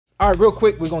All right, real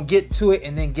quick, we're going to get to it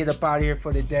and then get up out of here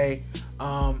for the day.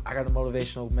 I got a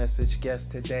motivational message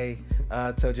guest today.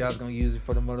 I told you I was going to use it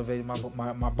for the motivation.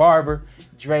 My barber,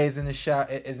 Dre, is in the shop,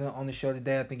 is on the show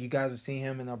today. I think you guys have seen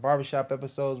him in our barbershop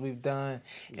episodes we've done.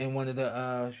 And one of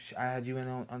the, I had you in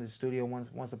on the studio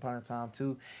once upon a time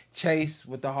too. Chase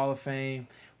with the Hall of Fame.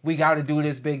 We got to do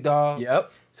this, big dog.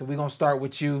 Yep. So we're going to start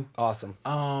with you. Awesome.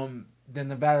 The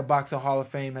Nevada Boxing Hall of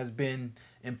Fame has been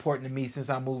important to me since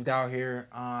I moved out here.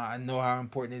 I know how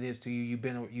important it is to you.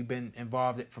 You've been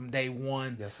involved from day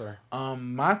one. Yes, sir.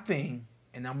 My thing,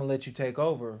 and I'm gonna let you take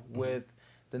over with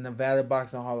the Nevada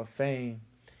Boxing Hall of Fame,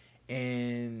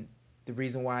 and the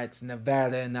reason why it's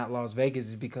Nevada and not Las Vegas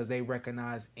is because they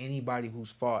recognize anybody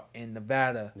who's fought in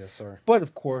Nevada. Yes, sir. But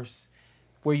of course,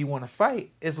 where you want to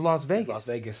fight is Las Vegas. Las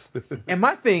Vegas. And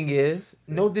my thing is,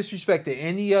 no disrespect to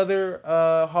any other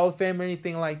Hall of Fame or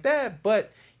anything like that,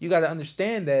 but you got to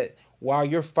understand that while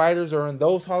your fighters are in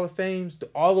those Hall of Fames,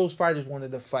 all those fighters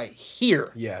wanted to fight here.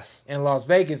 Yes. In Las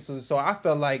Vegas. So I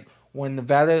felt like when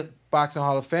Nevada Boxing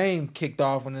Hall of Fame kicked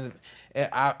off,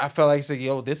 I felt like,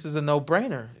 yo, this is a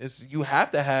no-brainer. You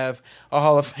have to have a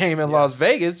Hall of Fame in Las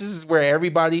Vegas. This is where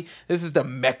this is the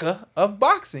mecca of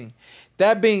boxing.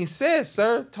 That being said,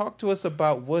 sir, talk to us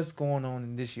about what's going on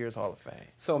in this year's Hall of Fame.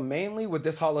 So mainly with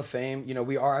this Hall of Fame,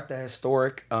 we are at the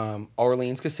historic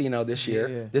Orleans Casino this year.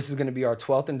 Yeah. This is going to be our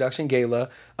 12th induction gala.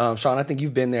 Shawn, I think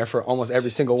you've been there for almost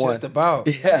every single one. Just about.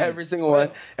 Yeah, every single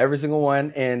one. Every single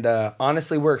one. And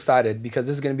honestly, we're excited because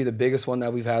this is going to be the biggest one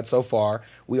that we've had so far.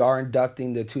 We are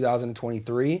inducting the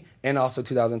 2023 and also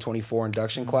 2024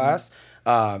 induction class.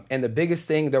 And the biggest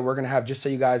thing that we're going to have, just so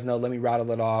you guys know, let me rattle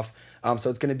it off.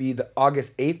 So it's going to be the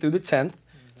August 8th through the 10th.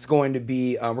 It's going to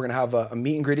be, we're going to have a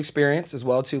meet and greet experience as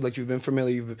well, too. Like you've been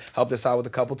familiar, you've helped us out with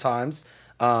a couple times.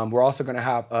 We're also going to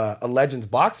have a Legends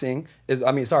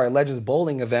Legends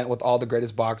bowling event with all the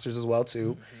greatest boxers as well,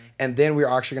 too. And then we're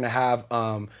actually going to have,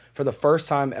 for the first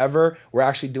time ever, we're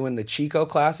actually doing the Chico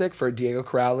Classic for Diego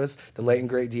Corrales, the late and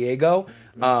great Diego.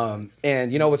 And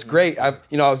what's great, I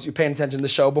was paying attention to the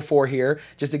show before here,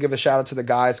 just to give a shout out to the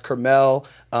guys, Carmel,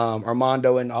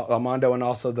 Armando and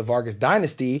also the Vargas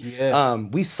Dynasty. Yeah.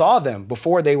 We saw them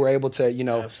before they were able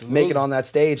to, make it on that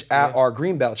stage at our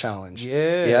Greenbelt Challenge.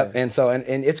 Yeah. Yep. And so, and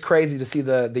it's crazy to see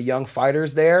the young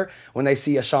fighters there when they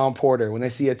see a Shawn Porter, when they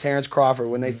see a Terrence Crawford,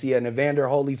 when they see an Evander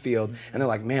Holyfield, and they're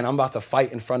like, man, I'm about to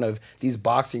fight in front of these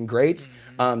boxing greats.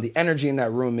 The energy in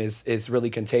that room is really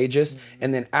contagious.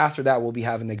 And then after that, we'll be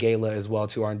having the gala as well,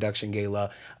 to our induction gala.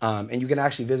 And you can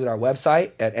actually visit our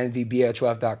website at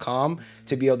NVBHOF.com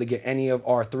to be able to get any of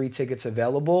our 3 tickets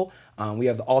available. We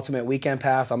have the Ultimate Weekend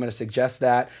Pass. I'm going to suggest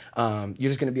that. You're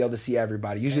just going to be able to see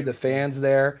everybody. Usually the fans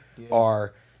there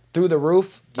are through the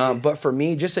roof. But for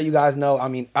me, just so you guys know,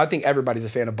 I think everybody's a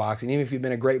fan of boxing. Even if you've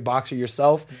been a great boxer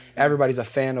yourself, everybody's a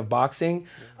fan of boxing.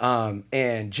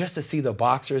 And just to see the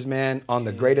boxers, man, on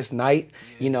the greatest night,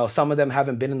 some of them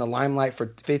haven't been in the limelight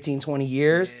for 15, 20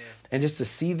 years. And just to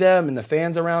see them and the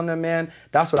fans around them, man,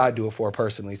 that's what I do it for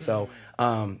personally. So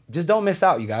just don't miss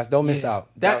out, you guys. Don't miss out.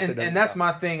 That's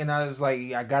my thing. And I was like,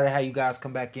 I got to have you guys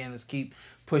come back in. Let's keep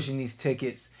pushing these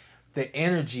tickets. The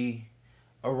energy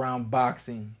around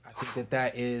boxing, I think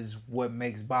that is what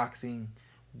makes boxing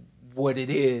what it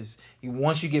is.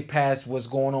 Once you get past what's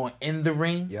going on in the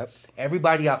ring,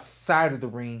 everybody outside of the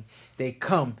ring, they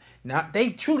come.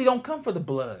 They truly don't come for the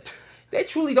blood. They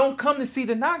truly don't come to see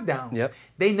the knockdowns.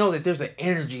 They know that there's an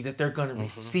energy that they're going to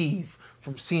receive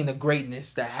from seeing the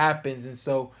greatness that happens. And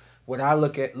so what I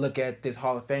look at this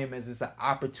Hall of Fame as, it's an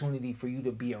opportunity for you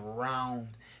to be around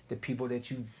the people that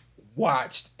you've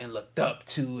watched and looked up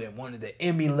to and wanted to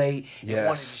emulate and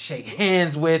wanted to shake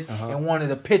hands with and wanted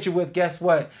to picture with. Guess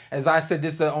what? As I said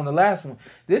this on the last one,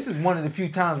 this is one of the few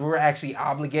times where we're actually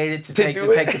obligated to take the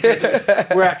pictures.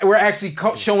 We're actually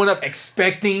showing up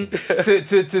expecting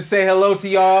to say hello to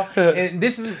y'all. And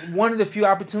this is one of the few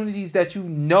opportunities that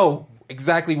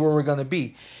exactly where we're going to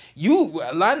be.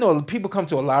 I know people come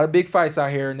to a lot of big fights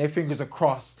out here and their fingers are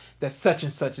crossed that such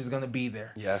and such is going to be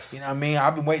there. Yes. You know what I mean?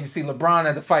 I've been waiting to see LeBron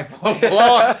at the fight for a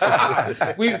long time.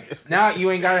 Now you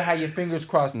ain't got to have your fingers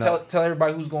crossed. No. Tell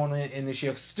everybody who's going in this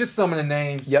year. Just some of the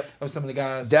names of some of the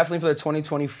guys. Definitely for the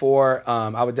 2024,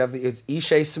 it's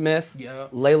Ishe Smith,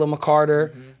 Layla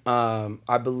McCarter,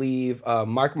 I believe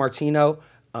Mark Martino,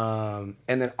 and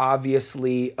then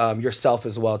obviously yourself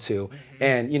as well too.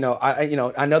 And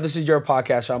I know this is your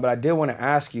podcast, Shawn, but I did want to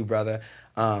ask you, brother.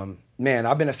 Man,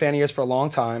 I've been a fan of yours for a long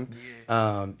time.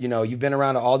 You've been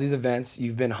around at all these events.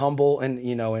 You've been humble, and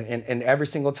and every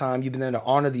single time you've been there to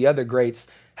honor the other greats.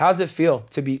 How does it feel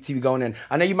to be going in?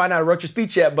 I know you might not have wrote your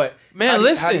speech yet, but man,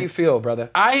 how do you feel, brother?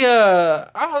 I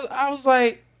was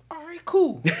like, all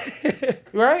cool.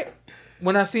 Right?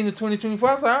 When I seen the 2024,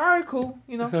 I was like, all right, cool.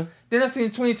 You know. Then I seen the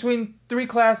 2023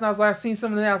 class, and I was like, I seen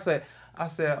something else. I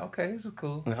said, okay, this is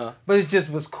cool. But it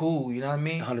just was cool. You know what I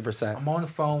mean? 100%. I'm on the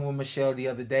phone with Michelle the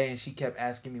other day, and she kept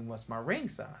asking me what's my ring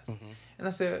size. And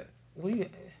I said, what do you?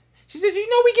 She said, you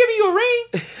know we giving you a ring.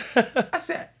 I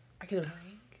said, I get a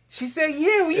ring. She said,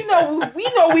 yeah, well, you know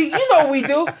we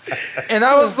do. And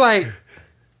I was like,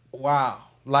 wow.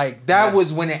 Like, that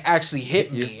was when it actually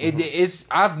hit me. It's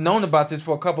I've known about this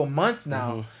for a couple months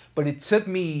now, but it took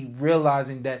me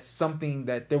realizing that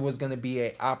there was going to be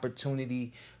an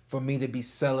opportunity for me to be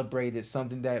celebrated,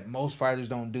 something that most fighters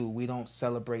don't do. We don't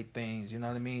celebrate things, you know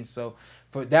what I mean? So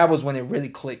that was when it really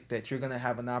clicked, that you're going to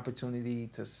have an opportunity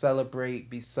to celebrate,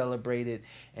 be celebrated,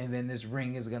 and then this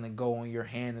ring is going to go on your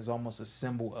hand as almost a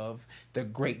symbol of the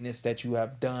greatness that you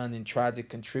have done and tried to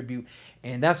contribute.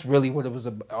 And that's really what it was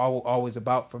always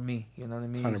about for me, you know what I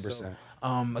mean? 100%. So,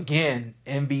 again,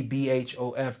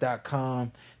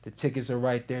 NVBHOF.com. The tickets are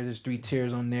right there. There's 3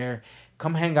 tiers on there.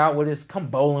 Come hang out with us. Come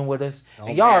bowling with us.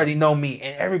 And y'all already know me.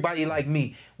 And everybody like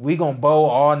me. We going to bowl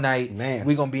all night. Man.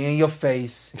 We going to be in your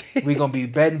face. We going to be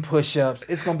betting push-ups.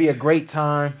 It's going to be a great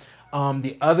time.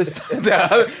 The other side.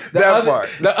 The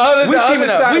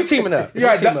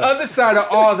other side of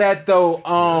all that, though,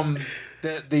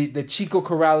 the Chico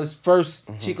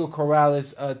Corrales, Chico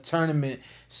Corrales tournament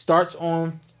starts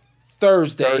on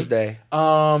Thursday.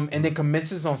 And it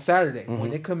commences on Saturday.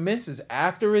 When it commences,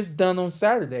 after it's done on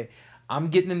Saturday, I'm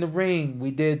getting in the ring.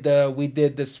 We did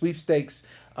the sweepstakes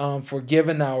for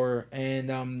Given Hour,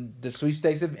 and the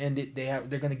sweepstakes have ended.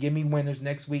 They're gonna give me winners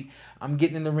next week. I'm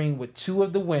getting in the ring with 2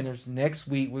 of the winners next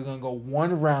week. We're gonna go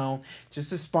 1 round,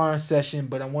 just a sparring session,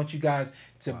 but I want you guys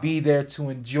to be there to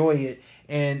enjoy it.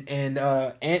 And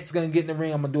Antt's gonna get in the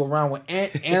ring. I'm gonna do a round with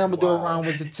Antt, and I'm gonna do a round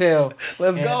with Zatel.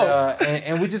 Let's go.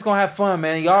 And we're just gonna have fun,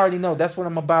 man. Y'all already know that's what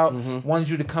I'm about. Wanted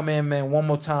you to come in, man. One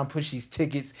more time, push these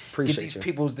tickets. Appreciate get these you.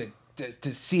 people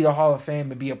to see the Hall of Fame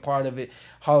and be a part of it.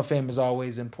 Hall of Fame is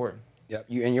always important. Yep,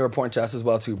 and you're important to us as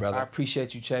well too, brother. I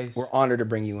appreciate you, Chase. We're honored to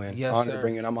bring you in. Yes, honored sir. to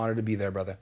bring you in. I'm honored to be there, brother.